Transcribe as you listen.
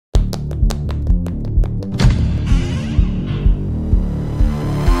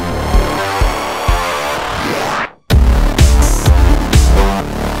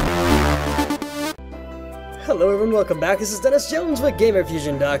and welcome back. This is Dennis Jones with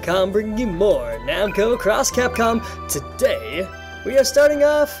GamerFusion.com, bringing you more Namco X Capcom. Today, we are starting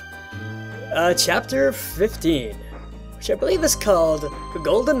off Chapter 15, which I believe is called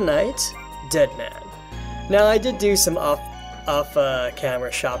Golden Knight, Dead Man. Now, I did do some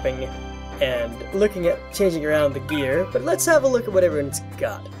off-camera shopping and looking at changing around the gear, but let's have a look at what everyone's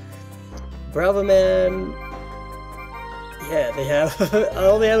got. Bravo Man. Yeah, they have.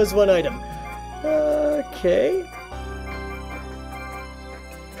 All they have is one item. Okay.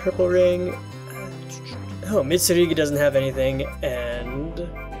 Purple ring. Oh, Mitsurugi doesn't have anything, and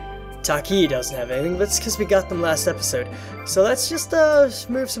Taki doesn't have anything, but it's because we got them last episode. So let's just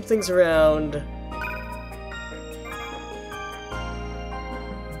move some things around.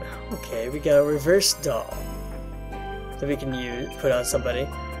 Okay, we got a reverse doll that we can put on somebody.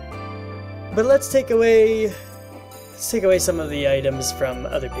 But let's take away some of the items from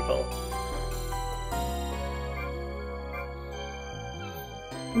other people.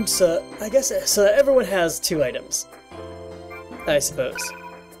 So I guess so everyone has 2 items, I suppose.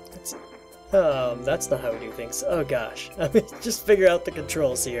 Let's see. That's not how we do things. Oh gosh, I mean, just figure out the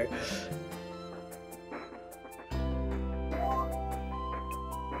controls here.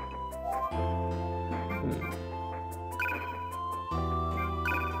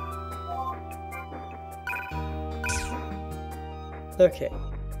 Okay.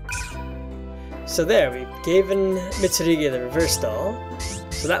 So there, we gave Mitsurugi the reverse doll.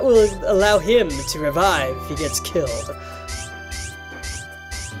 So that will allow him to revive if he gets killed.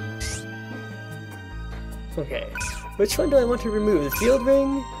 Okay. Which one do I want to remove? The field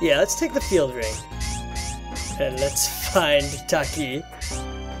ring? Yeah, let's take the field ring. And let's find Taki.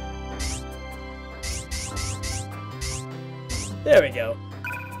 There we go.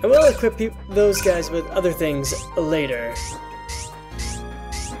 I will equip those guys with other things later.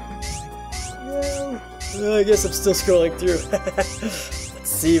 I guess I'm still scrolling through. Let's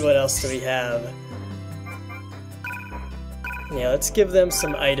see, what else do we have? Yeah, let's give them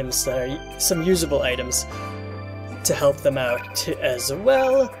some items that are some usable items to help them out as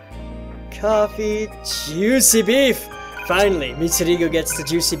well. Coffee, juicy beef! Finally, Mitsurugi gets the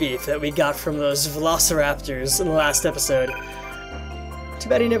juicy beef that we got from those velociraptors in the last episode. Too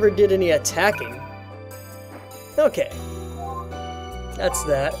bad he never did any attacking. Okay. That's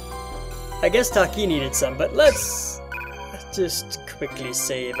that. I guess Taki needed some, but let's just quickly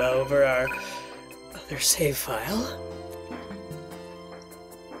save over our other save file.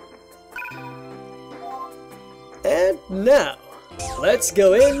 And now, let's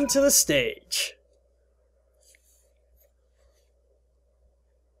go into the stage.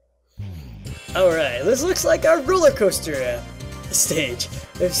 Alright, this looks like our roller coaster stage.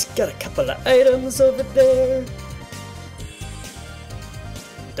 There's got a couple of items over there.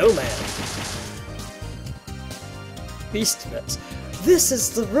 Oh man. Beast nuts. This is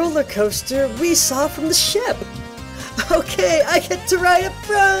the roller coaster we saw from the ship. Okay, I get to ride up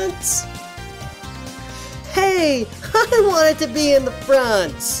front. Hey, I wanted to be in the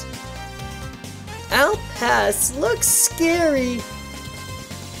front. I'll pass. Looks scary.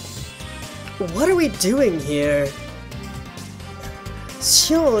 What are we doing here?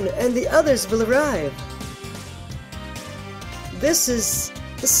 Sean and the others will arrive. This is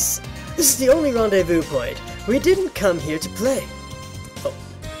the only rendezvous point. We didn't come here to play. Oh.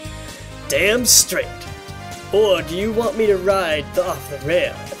 Damn straight. Or do you want me to ride off the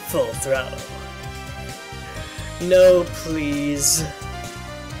rail at full throttle? No, please.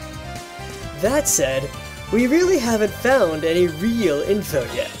 That said, we really haven't found any real info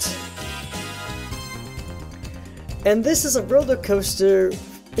yet. And this is a roller coaster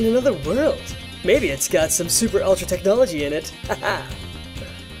in another world. Maybe it's got some super ultra technology in it. Haha.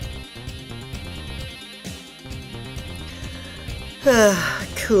 Ah,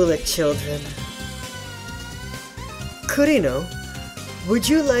 cool it, children. Kurino, would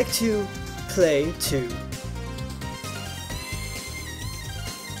you like to play too?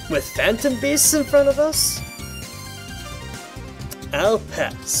 With phantom beasts in front of us? I'll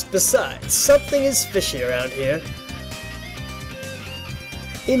pass. Besides, something is fishy around here.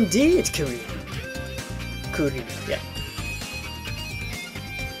 Indeed, Kurino. Kurino, yeah.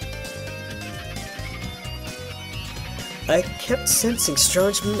 I kept sensing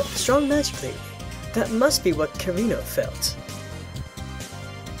strong magic lately. That must be what Kurino felt.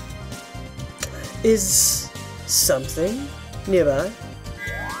 Is something nearby?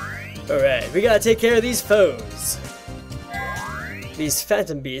 Alright, we gotta take care of these foes. These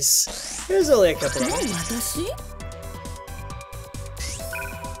phantom beasts. There's only a couple of them.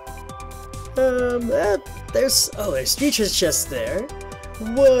 There's features just there.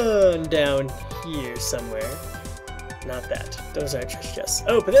 One down here somewhere. not that. Those are treasure chests.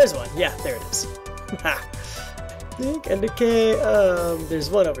 Oh, but there's one. Yeah, there it is. Ha! Think and decay. There's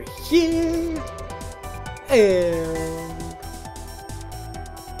one over here. And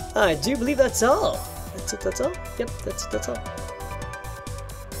I do believe that's all. That's it, that's all? Yep, that's all.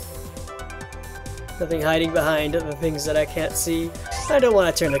 Nothing hiding behind the things that I can't see. I don't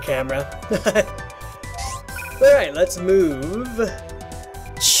want to turn the camera. Alright, let's move.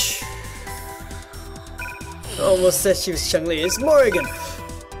 Almost said she was Chun-Li. It's Morrigan!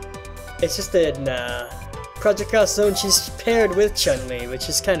 It's just that in Project Cross Zone she's paired with Chun-Li, which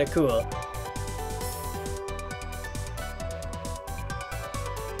is kind of cool.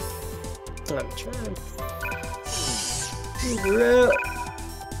 I'm trying.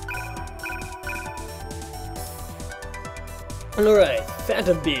 Alright,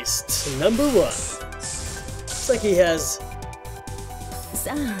 Phantom Beast, number 1. Looks like he has...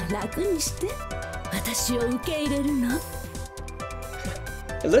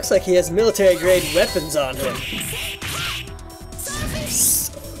 It looks like he has military grade weapons on him.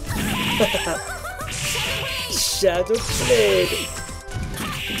 Shadow Blade.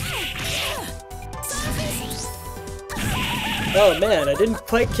 Oh man, I didn't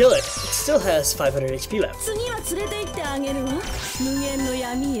quite kill it. It still has 500 HP left.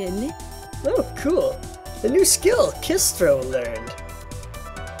 Oh, cool. The new skill, Kiss Throw, learned.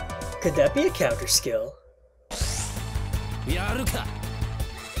 Could that be a counter skill?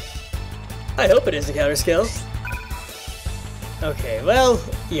 I hope it is a counter skill. Okay, well,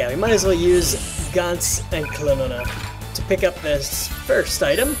 yeah, we might as well use Gantz and Clonona to pick up this first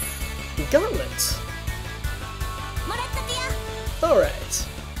item, Gauntlet. Alright.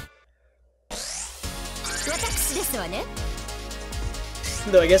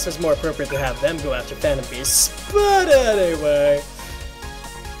 Though I guess it's more appropriate to have them go after Phantom Beasts, but anyway.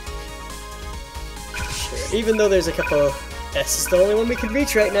 Sure, even though there's a couple... S is the only one we can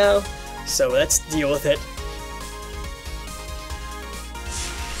reach right now, so let's deal with it.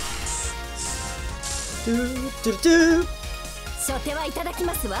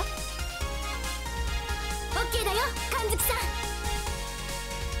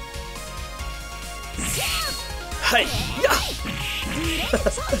 Hi!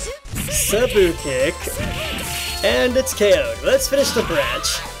 Sabu kick, and it's KO'd. Let's finish the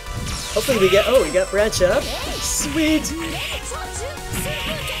branch. Hopefully we get. Oh, we got branch up. Sweet.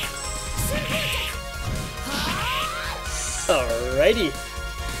 Alrighty.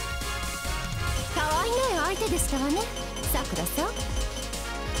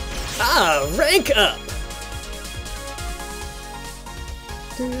 Ah, rank up.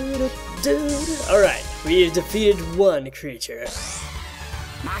 Alright, we have defeated one creature.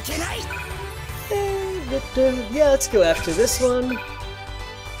 Yeah, let's go after this one.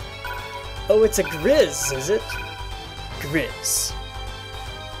 Oh, it's a Grizz, is it? Grizz.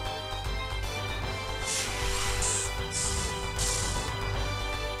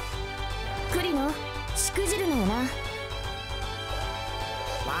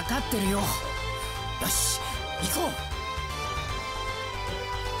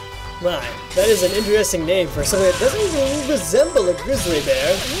 My, that is an interesting name for something that doesn't even resemble a grizzly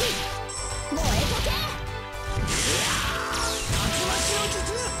bear.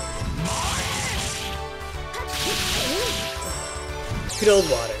 Good old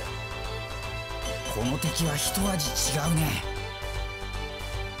water.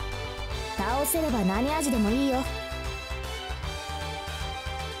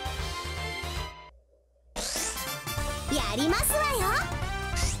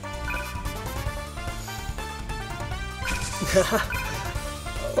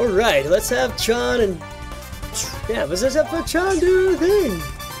 Alright, let's have Chan and... Yeah, let's just have Chan do the thing!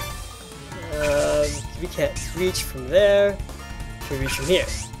 We can't reach from there. Can we reach from here?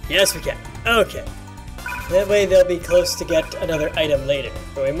 Yes, we can. Okay. That way they'll be close to get another item later.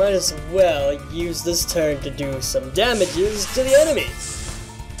 But we might as well use this turn to do some damages to the enemies.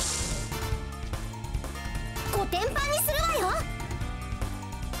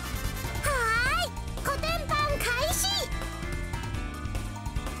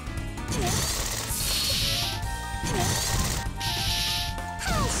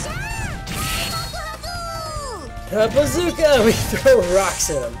 A bazooka! We throw rocks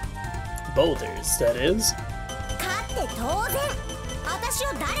at them. Boulders, that is.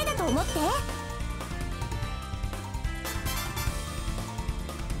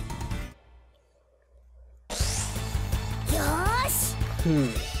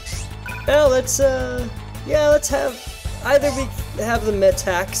 Well, let's have either we have them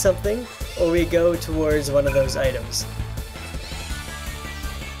attack something, or we go towards one of those items.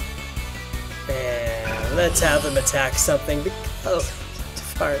 And let's have them attack something. Oh, too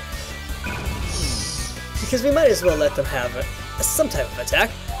far. Because we might as well let them have some type of attack.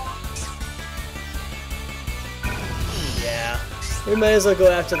 Yeah, we might as well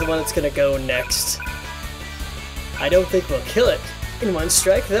go after the one that's gonna go next. I don't think we'll kill it in one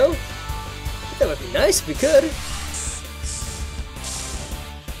strike, though. That would be nice if we could.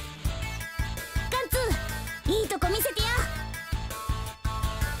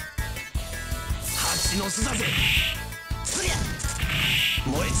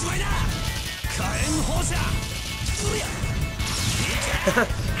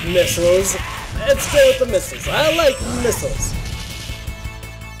 Missiles. Let's go with the missiles. I like missiles.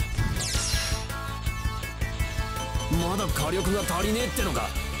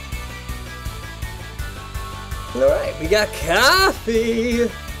 Alright, we got coffee!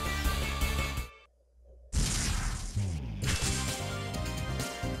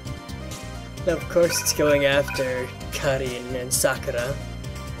 Of course it's going after Karin and Sakura.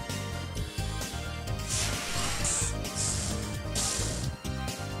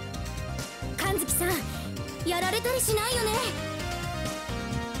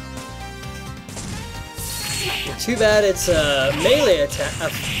 Too bad it's a melee attack.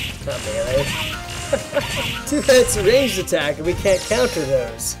 Not melee. Too bad it's a ranged attack and we can't counter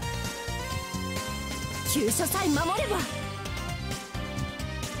those.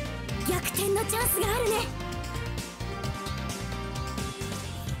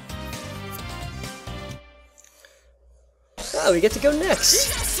 Ah, we get to go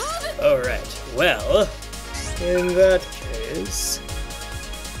next. Alright, well, in that case,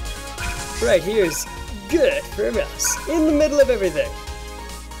 right here's good for us, in the middle of everything.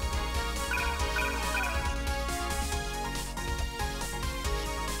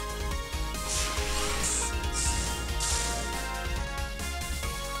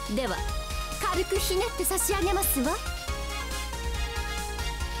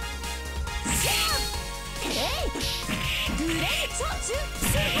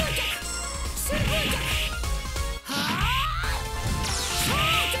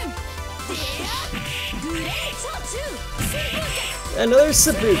 Another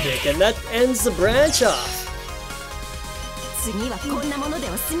Sabukic, and that ends the branch off.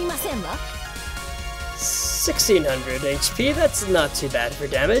 1600 HP, that's not too bad for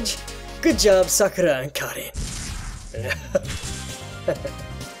damage. Good job, Sakura and Karin.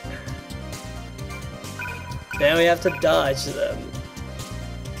 Now we have to dodge them.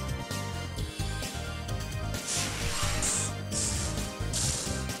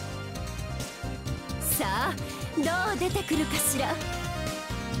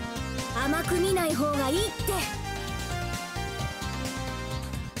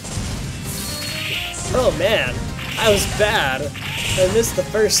 Oh man, I was bad. I missed the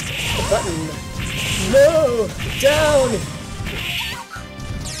first button. No! Down!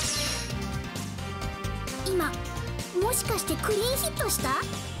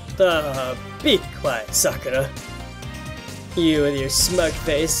 Be quiet, Sakura. You with your smug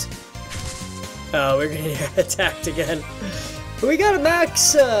face. Oh, we're gonna get attacked again. But we got a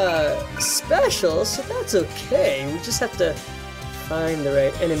max special, so that's okay. We just have to find the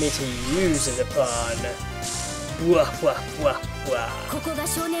right enemy to use it upon. Wah wah wah wah.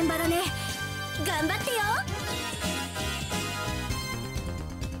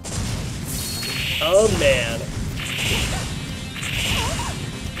 Oh man.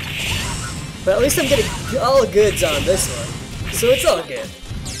 But at least I'm getting all goods on this one, so it's all good.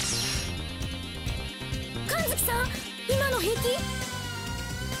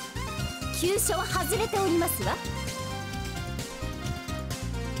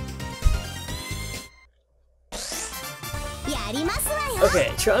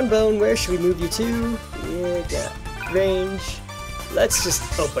 Okay, trombone, where should we move you to? Yeah, got range. Let's just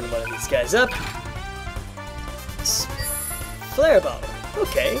open one of these guys up. Flare bottle.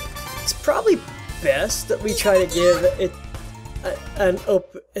 Okay, it's probably best that we try to give it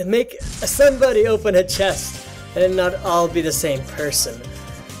make somebody open a chest and not all be the same person.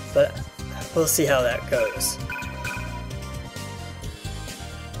 But we'll see how that goes.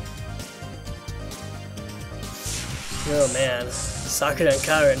 Oh man, Sakura and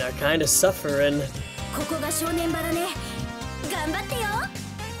Karin are kind of suffering.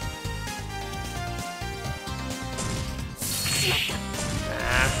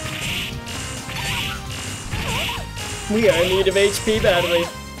 We are in need of HP badly.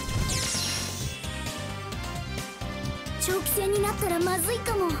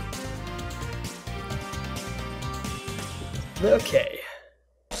 Okay.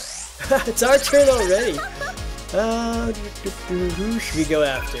 It's our turn already. Who should we go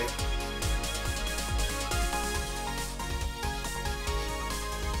after?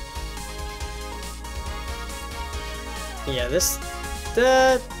 Yeah, this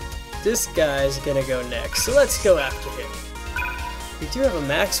guy's gonna go next, so let's go after him. We do have a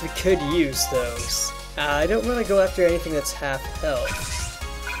max we could use, though. I don't want to go after anything that's half health.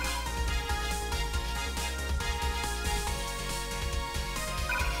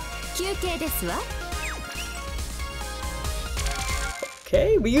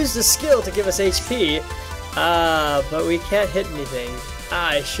 Okay, we used a skill to give us HP, but we can't hit anything.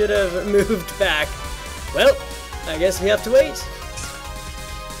 I should have moved back. Well, I guess we have to wait.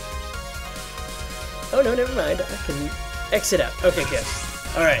 Oh no, never mind. I can exit out. Okay, good.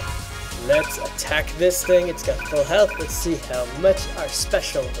 Alright, let's attack this thing. It's got full health. Let's see how much our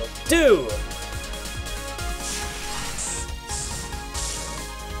special will do.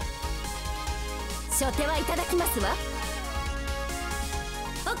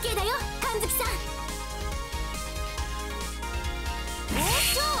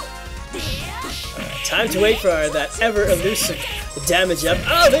 Time to wait for that ever elusive damage up.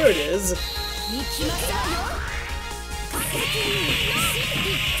 Oh, there it is.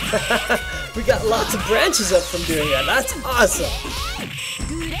 We got lots of branches up from doing that. That's awesome.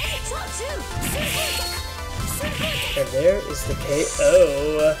 And there is the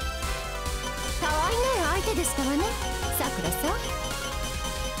KO.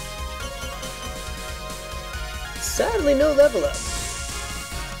 Sadly, no level up.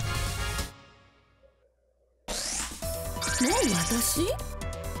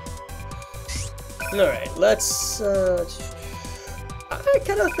 Alright, let's, I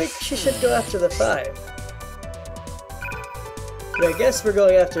kind of think she should go after the 5. But I guess we're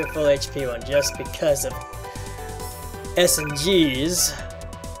going after a full HP one just because of S&Gs.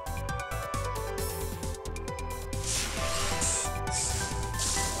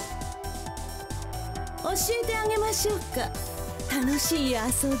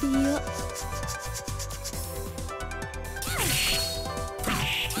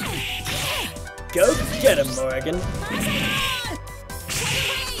 Go get him, Morgan.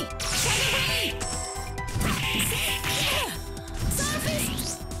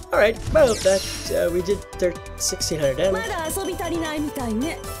 Alright, well, that, we did 1600 damage.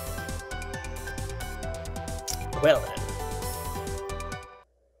 Well then.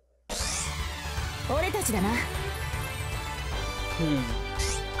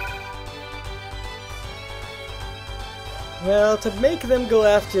 Well, to make them go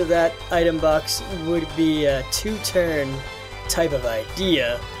after that item box would be a 2-turn type of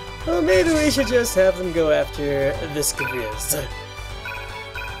idea. Well, maybe we should just have them go after this Gaviz.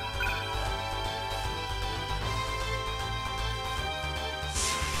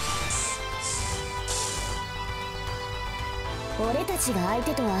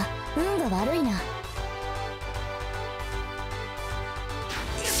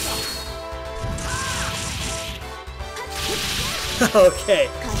 Okay.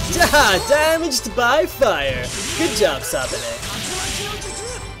 Damaged by fire. Good job, Sabine.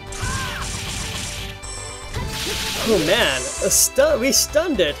 Oh man, we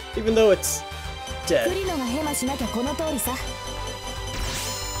stunned it, even though it's dead.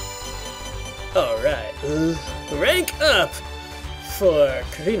 Alright. Rank up for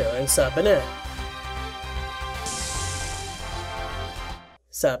Kurino and Sabine.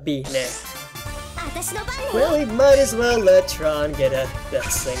 Well, we might as well let Tron get at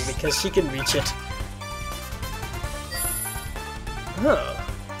this thing because she can reach it. Oh.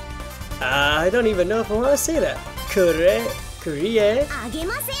 I don't even know if I want to say that. Kurie?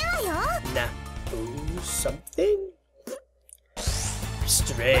 Something?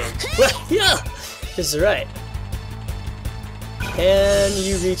 Strange. Well, yeah! This is right. Can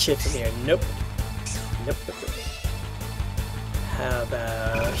you reach it from here? Nope. Nope. How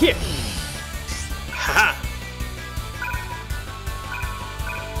about here? Ha!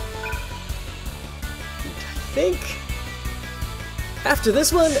 I think after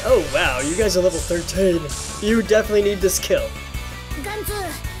this one, oh wow, you guys are level 13. You definitely need this kill.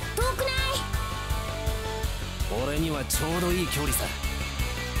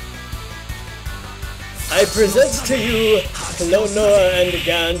 I present to you, Clonoa and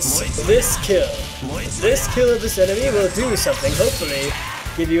Gantz, this kill. This kill of this enemy will do something, hopefully.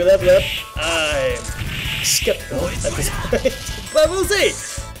 Give you a level up. I'm skeptical at this point, but we'll see.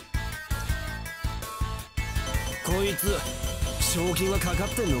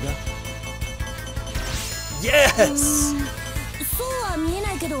 Yes!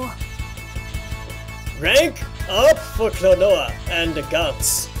 Rank up for Clonoa and the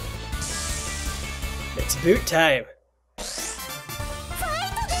Gantz. It's boot time.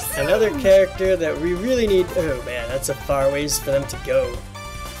 Another character that we really need. Oh man, that's a far ways for them to go.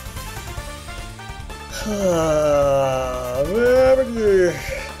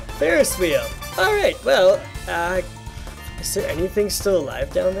 Ferris wheel. Alright, well, is there anything still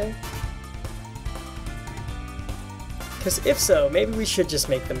alive down there? Because if so, maybe we should just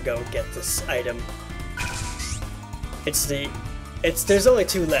make them go get this item. There's only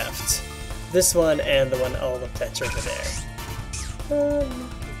 2 left. This one and the one all of that's over there.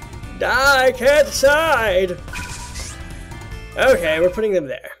 I can't decide! Okay, we're putting them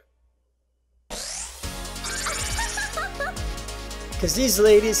there. Because these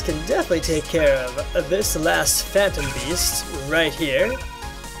ladies can definitely take care of this last phantom beast right here.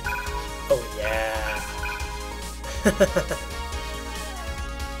 Oh yeah.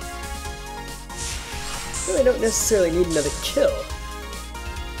 Really don't necessarily need another kill.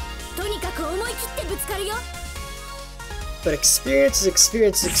 But experience is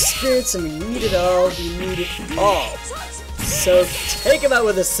experience is experience, and we need it all, we need it all. So take him out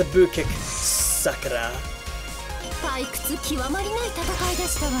with a Sabu kick, Sakura.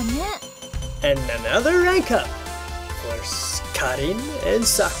 And another rank up for Karin and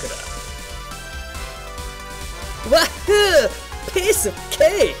Sakura. Wahoo! Piece of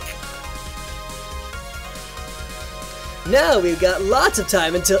cake! Now we've got lots of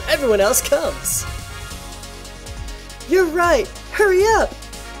time until everyone else comes. You're right! Hurry up!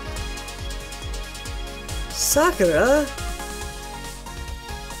 Sakura?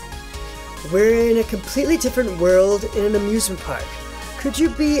 We're in a completely different world in an amusement park. Could you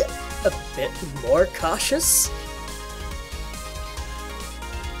be a bit more cautious?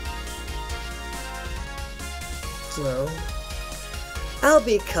 No. I'll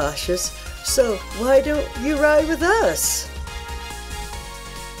be cautious, so why don't you ride with us?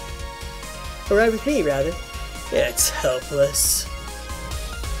 Or ride with me, rather. It's helpless.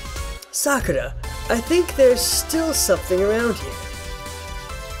 Sakura, I think there's still something around here.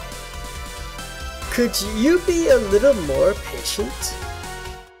 Could you be a little more patient?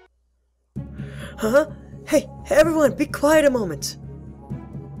 Huh? Hey, everyone, be quiet a moment.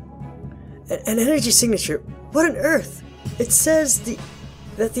 An energy signature. What on earth? It says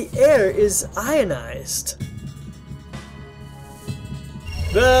that the air is ionized.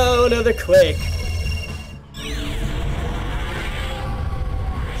 Oh, another quake.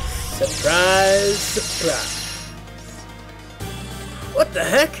 Surprise, surprise. What the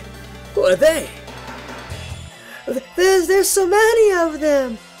heck? Who are they? There's so many of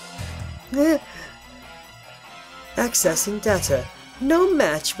them! Accessing data. No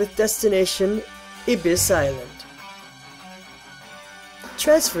match with destination Ibis Island.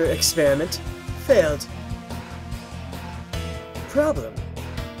 Transfer experiment failed. Problem.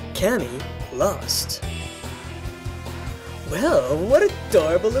 Cammy lost. Well, what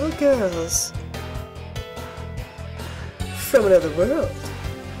adorable little girls. From another world.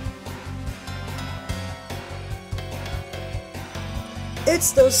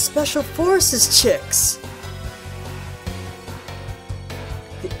 It's those Special Forces chicks!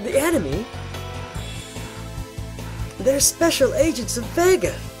 The enemy? They're special agents of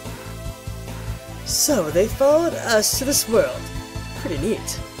Vega! So they followed us to this world. Pretty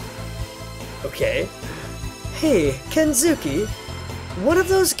neat. Okay. Hey, Kenzuki, one of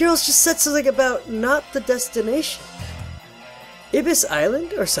those girls just said something about not the destination. Ibis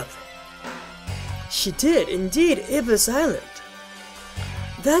Island or something? She did, indeed, Ibis Island.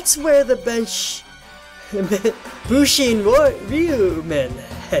 That's where the Bushin Ryu men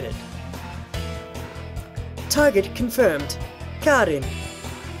headed. Target confirmed. Karin.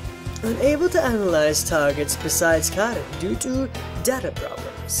 Unable to analyze targets besides Karin due to data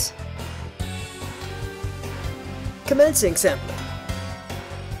problems. Commencing sampling.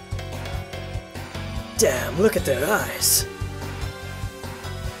 Damn, look at their eyes.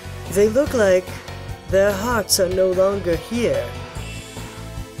 They look like their hearts are no longer here.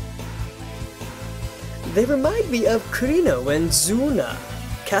 They remind me of Kurino when Zuna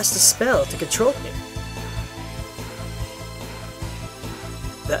cast a spell to control me.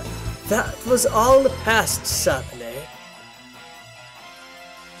 That was all in the past, Sabine.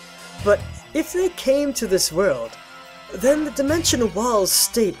 But if they came to this world, then the Dimensional Wall's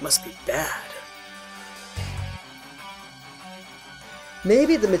state must be bad.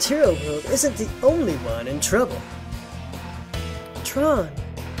 Maybe the material world isn't the only one in trouble. Tron.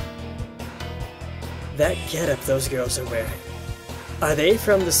 That getup those girls are wearing. Are they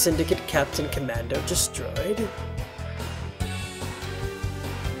from the Syndicate Captain Commando destroyed?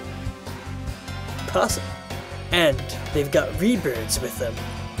 Possible. And they've got rebirds with them.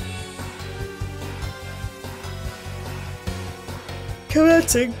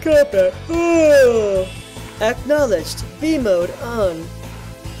 Commencing combat. Oh! Acknowledged. B mode on.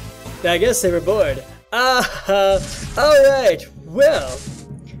 I guess they were bored. Alright, well,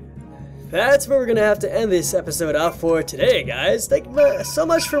 that's where we're gonna have to end this episode off for today, guys. Thank you so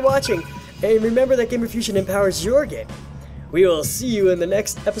much for watching, and remember that Gamer Fusion empowers your game. We will see you in the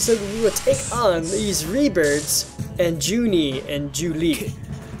next episode where we will take on these Rebirds and Junie and Julie.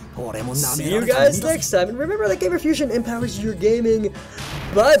 See you guys next time, and remember that Gamer Fusion empowers your gaming.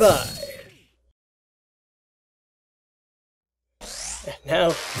 Bye bye. And now,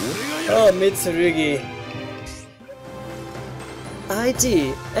 oh Mitsurugi.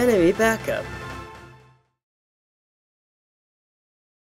 ID enemy backup.